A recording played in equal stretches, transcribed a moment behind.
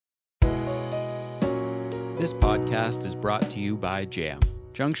This podcast is brought to you by JAM,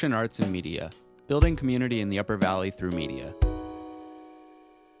 Junction Arts and Media, building community in the Upper Valley through media.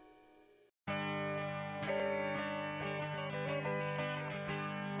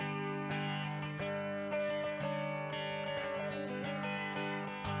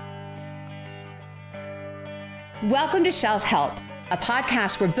 Welcome to Shelf Help, a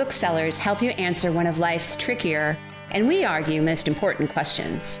podcast where booksellers help you answer one of life's trickier, and we argue most important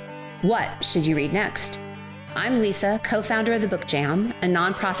questions. What should you read next? I'm Lisa, co-founder of the Book Jam, a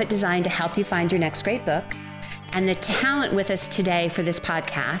nonprofit designed to help you find your next great book. And the talent with us today for this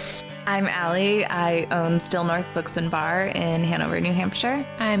podcast. I'm Allie. I own Still North Books and Bar in Hanover, New Hampshire.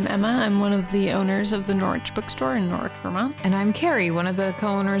 I'm Emma. I'm one of the owners of the Norwich Bookstore in Norwich, Vermont. And I'm Carrie, one of the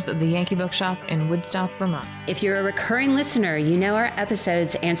co-owners of the Yankee Bookshop in Woodstock, Vermont. If you're a recurring listener, you know our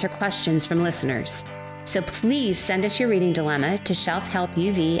episodes answer questions from listeners. So please send us your reading dilemma to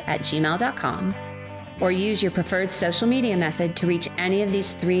shelfhelpuv@gmail.com or use your preferred social media method to reach any of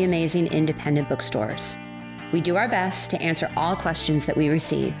these three amazing independent bookstores. We do our best to answer all questions that we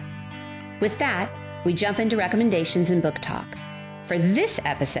receive. With that, we jump into recommendations and book talk. For this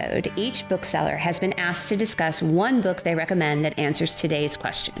episode, each bookseller has been asked to discuss one book they recommend that answers today's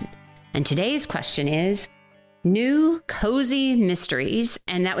question. And today's question is New Cozy Mysteries.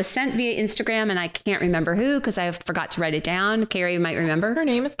 And that was sent via Instagram, and I can't remember who because I forgot to write it down. Carrie might remember. Her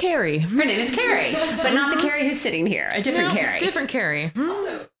name is Carrie. Her name is Carrie, but not the Carrie who's sitting here. A different Carrie. Different Carrie.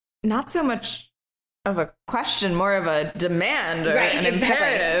 Also, not so much of a question, more of a demand or right, an exactly.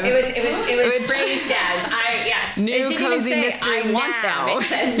 imperative. It was phrased as yes. New it didn't cozy even say, mystery I want now. them. It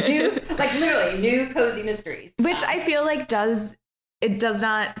said new, like literally new cozy mysteries. Which I feel like does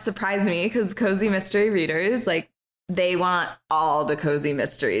not surprise me because cozy mystery readers, like, they want all the cozy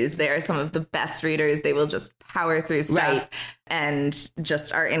mysteries. They are some of the best readers. They will just power through stuff and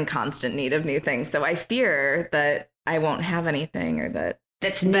just are in constant need of new things. So I fear that I won't have anything or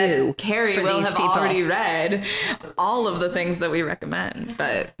that's new. That Carrie for will these have people. already read all of the things that we recommend.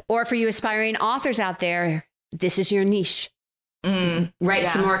 But or for you aspiring authors out there, this is your niche. Write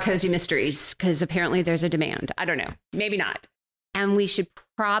some more cozy mysteries because apparently there's a demand. I don't know. Maybe not. And we should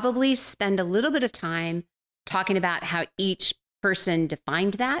probably spend a little bit of time talking about how each person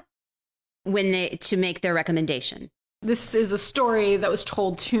defined that to make their recommendation. This is a story that was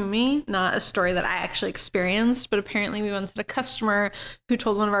told to me, not a story that I actually experienced, but apparently we once had a customer who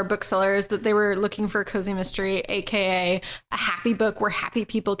told one of our booksellers that they were looking for a cozy mystery, aka a happy book where happy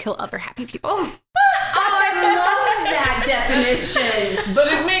people kill other happy people. Oh, I love that definition.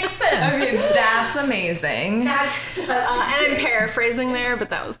 But it makes sense. I mean, that's amazing. That's such And I'm paraphrasing there, but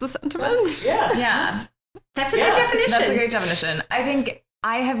that was the sentiment. Yeah. That's a good definition. That's a great definition. I think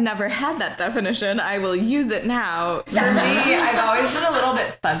I have never had that definition. I will use it now. For me, I've always been a little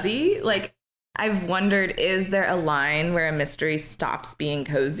bit fuzzy. Like, I've wondered, is there a line where a mystery stops being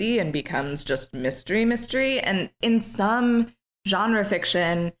cozy and becomes just mystery? And in some genre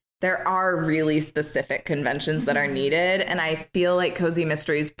fiction, there are really specific conventions that are needed. And I feel like cozy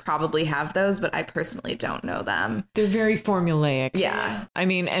mysteries probably have those, but I personally don't know them. They're very formulaic. Yeah. I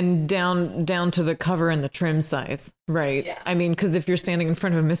mean, and down to the cover and the trim size, right? Yeah. I mean, because if you're standing in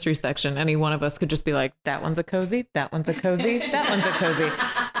front of a mystery section, any one of us could just be like, that one's a cozy, that one's a cozy, that one's a cozy.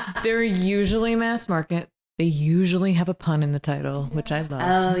 They're usually mass market. They usually have a pun in the title, which I love.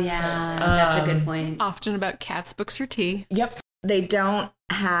 Oh, yeah. That's a good point. Often about cats, books, or tea. Yep. They don't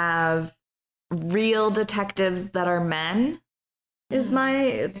have real detectives that are men is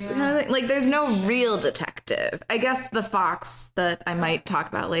my kind of thing. Like, there's no real detective. I guess the fox that I might talk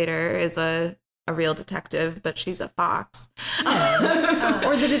about later is a real detective, but she's a fox.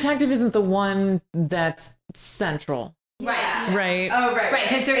 Or the detective isn't the one that's central. Right. Oh, right. Right,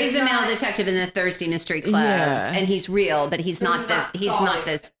 because there is a male detective in the Thursday Mystery Club, Yeah. and he's real, but he's not He's not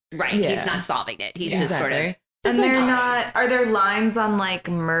Yeah. solving it. He's just sort of. Exactly. And they're not, are there lines on like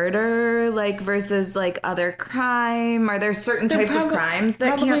murder, like versus like other crime? Are there certain types of crimes that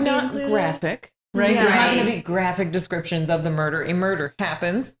probably can't be not included? graphic, right? Yeah. There's not Right. going to be graphic descriptions of the murder. A murder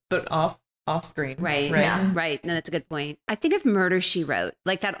happens, but off screen. Right. Right. Yeah. Right. No, that's a good point. I think of Murder, She Wrote,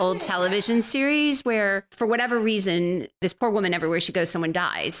 like that old television series where, for whatever reason, this poor woman, everywhere she goes, someone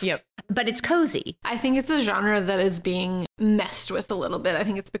dies. Yep. But it's cozy. I think it's a genre that is being messed with a little bit. I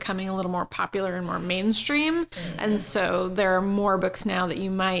think it's becoming a little more popular and more mainstream. And so there are more books now that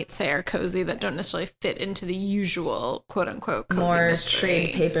you might say are cozy that don't necessarily fit into the usual quote unquote cozy More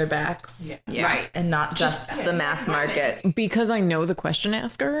mystery. trade paperbacks. Yeah. Right. And not just the mass market. Because I know the question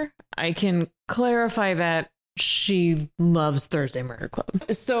asker, I can clarify that she loves Thursday Murder Club.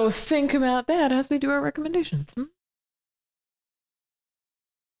 So think about that as we do our recommendations.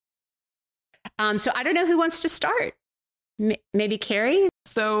 So I don't know who wants to start. Maybe Carrie?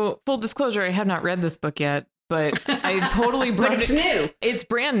 So full disclosure, I have not read this book yet, but I totally brought But it's new. It's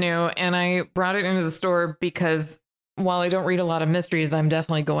brand new. And I brought it into the store because while I don't read a lot of mysteries, I'm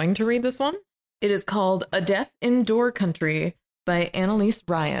definitely going to read this one. It is called A Death in Door Country by Annalise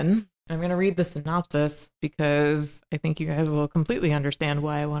Ryan. I'm going to read the synopsis because I think you guys will completely understand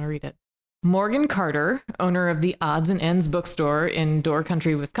why I want to read it. Morgan Carter, owner of the Odds and Ends bookstore in Door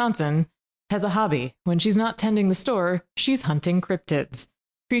Country, Wisconsin, has a hobby. When she's not tending the store, she's hunting cryptids,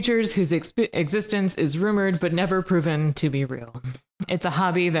 creatures whose existence is rumored but never proven to be real. It's a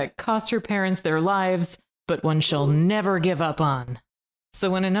hobby that cost her parents their lives, but one she'll never give up on. So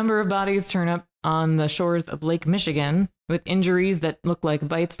when a number of bodies turn up on the shores of Lake Michigan with injuries that look like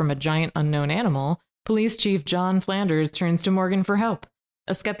bites from a giant unknown animal, Police Chief John Flanders turns to Morgan for help.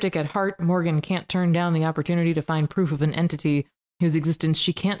 A skeptic at heart, Morgan can't turn down the opportunity to find proof of an entity whose existence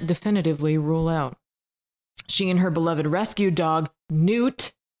she can't definitively rule out. She and her beloved rescue dog,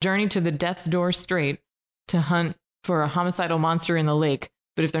 Newt, journey to the Death's Door Strait to hunt for a homicidal monster in the lake,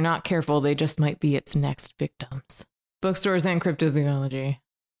 but if they're not careful, they just might be its next victims. Bookstores and cryptozoology.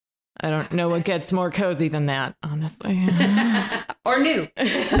 I don't know what gets more cozy than that, honestly. Or new.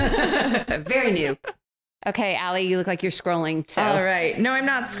 Very new. Okay, Allie, you look like you're scrolling. So. All right. No, I'm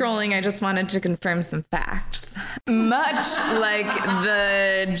not scrolling. I just wanted to confirm some facts. Much like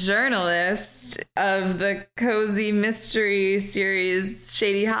the journalist of the cozy mystery series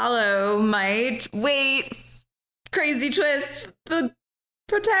Shady Hollow might wait. Crazy twist. The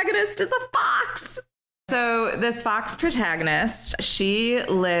protagonist is a fox. So this fox protagonist, she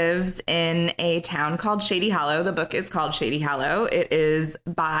lives in a town called Shady Hollow. The book is called Shady Hollow. It is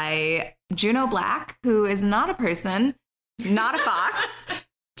by Juno Black, who is not a person, not a fox,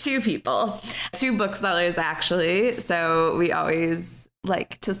 two people, two booksellers, actually. So we always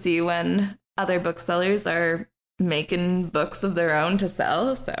like to see when other booksellers are making books of their own to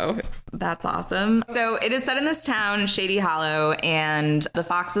sell. So that's awesome. So it is set in this town, Shady Hollow, and the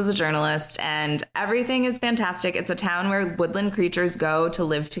fox is a journalist and everything is fantastic. It's a town where woodland creatures go to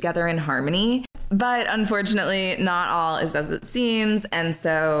live together in harmony. But unfortunately, not all is as it seems. And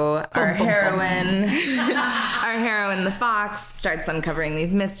so our heroine, the fox, starts uncovering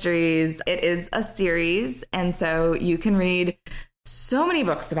these mysteries. It is a series. And so you can read so many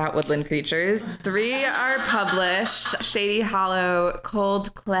books about woodland creatures. 3 are published: Shady Hollow,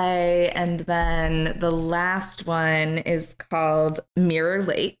 Cold Clay, and then the last one is called Mirror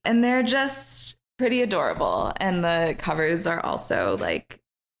Lake. And they're just pretty adorable. And the covers are also like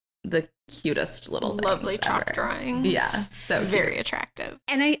the cutest little lovely chalk ever. drawings. Yeah, so very attractive.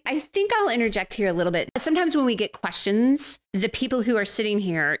 And I think I'll interject here a little bit. Sometimes when we get questions, the people who are sitting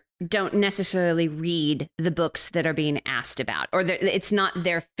here don't necessarily read the books that are being asked about, or it's not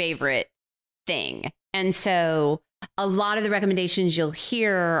their favorite thing. And so a lot of the recommendations you'll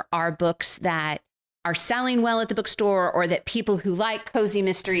hear are books that are selling well at the bookstore, or that people who like cozy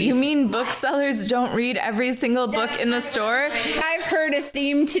mysteries. You mean booksellers don't read every single book in the store? I've heard a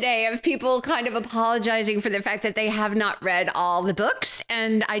theme today of people kind of apologizing for the fact that they have not read all the books.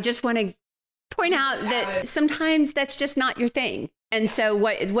 And I just want to point out that sometimes that's just not your thing. And so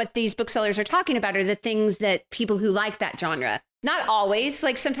what these booksellers are talking about are the things that people who like that genre, not always,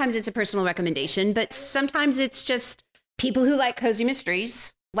 like sometimes it's a personal recommendation, but sometimes it's just people who like cozy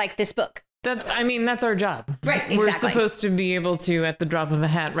mysteries like this book. That's our job. Right, exactly. We're supposed to be able to, at the drop of a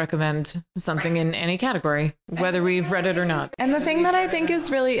hat, recommend something in any category, whether we've read it or not. And the thing that I think is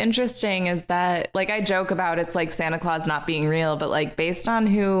really interesting is that, like, I joke about it's like Santa Claus not being real, but like based on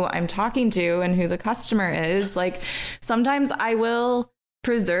who I'm talking to and who the customer is, like sometimes I will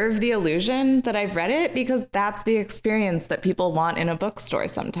preserve the illusion that I've read it because that's the experience that people want in a bookstore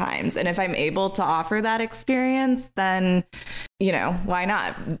sometimes. And if I'm able to offer that experience, then, you know, why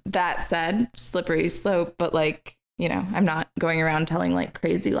not? That said, slippery slope, but like, you know, I'm not going around telling like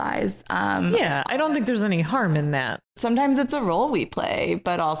crazy lies. Yeah, I don't think there's any harm in that. Sometimes it's a role we play,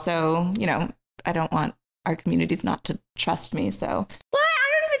 but also, you know, I don't want our communities not to trust me. So, well, I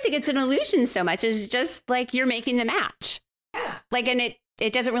don't even think it's an illusion so much as just like you're making the match. Yeah. Like, and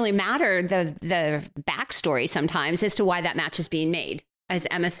it doesn't really matter the backstory sometimes as to why that match is being made. As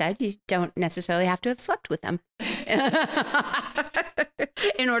Emma said, you don't necessarily have to have slept with them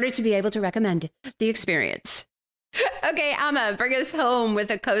in order to be able to recommend the experience. Okay, Emma, bring us home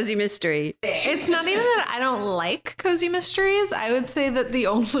with a cozy mystery. It's not even that I don't like cozy mysteries. I would say that the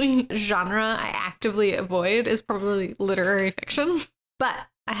only genre I actively avoid is probably literary fiction. But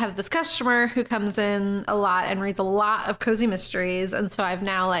I have this customer who comes in a lot and reads a lot of cozy mysteries. And so I've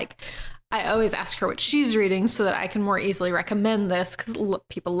now like I always ask her what she's reading so that I can more easily recommend this, because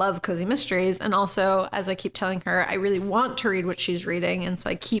people love cozy mysteries. And also, as I keep telling her, I really want to read what she's reading. And so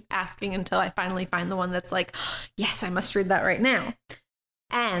I keep asking until I finally find the one that's like, yes, I must read that right now.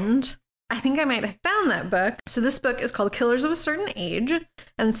 And I think I might have found that book. So this book is called Killers of a Certain Age, and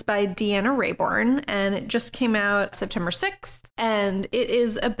it's by Deanna Raybourn, and it just came out September 6th. And it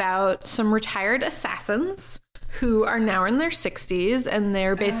is about some retired assassins who are now in their 60s, and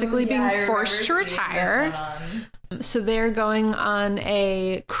they're basically being forced to retire. So they're going on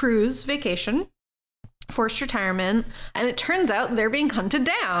a cruise vacation, forced retirement, and it turns out they're being hunted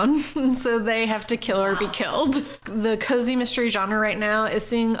down, and so they have to kill or be killed. The cozy mystery genre right now is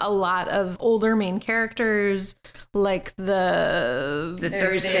seeing a lot of older main characters, like the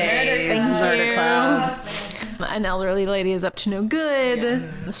Thursday Murder Club. An elderly lady is up to no good.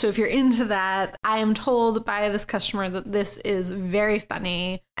 Yeah. So if you're into that, I am told by this customer that this is very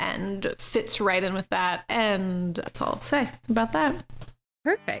funny and fits right in with that. And that's all I'll say about that.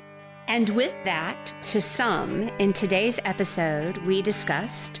 Perfect. And with that, to sum, in today's episode, we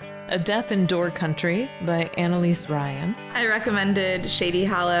discussed A Death in Door Country by Annalise Ryan. I recommended Shady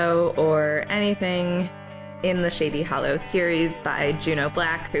Hollow, or anything in the Shady Hollow series by Juno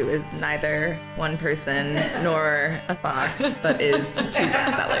Black, who is neither one person nor a fox, but is 2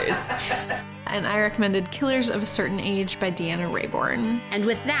 booksellers. And I recommended Killers of a Certain Age by Deanna Raybourn. And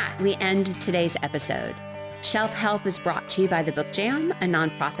with that, we end today's episode. Shelf Help is brought to you by The Book Jam, a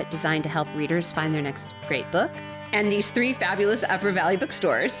nonprofit designed to help readers find their next great book. And these 3 fabulous Upper Valley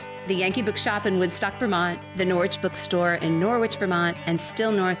bookstores, the Yankee Bookshop in Woodstock, Vermont, the Norwich Bookstore in Norwich, Vermont, and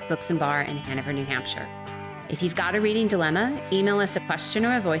Still North Books and Bar in Hanover, New Hampshire. If you've got a reading dilemma, email us a question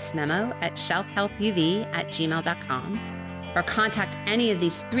or a voice memo at shelfhelpuv@gmail.com, or contact any of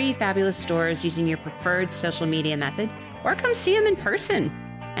these 3 fabulous stores using your preferred social media method, or come see them in person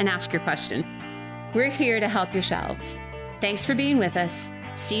and ask your question. We're here to help your shelves. Thanks for being with us.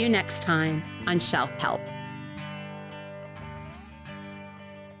 See you next time on Shelf Help.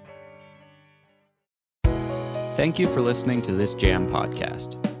 Thank you for listening to this Jam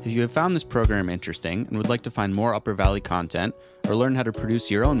podcast. If you have found this program interesting and would like to find more Upper Valley content or learn how to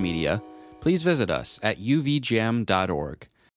produce your own media, please visit us at uvjam.org.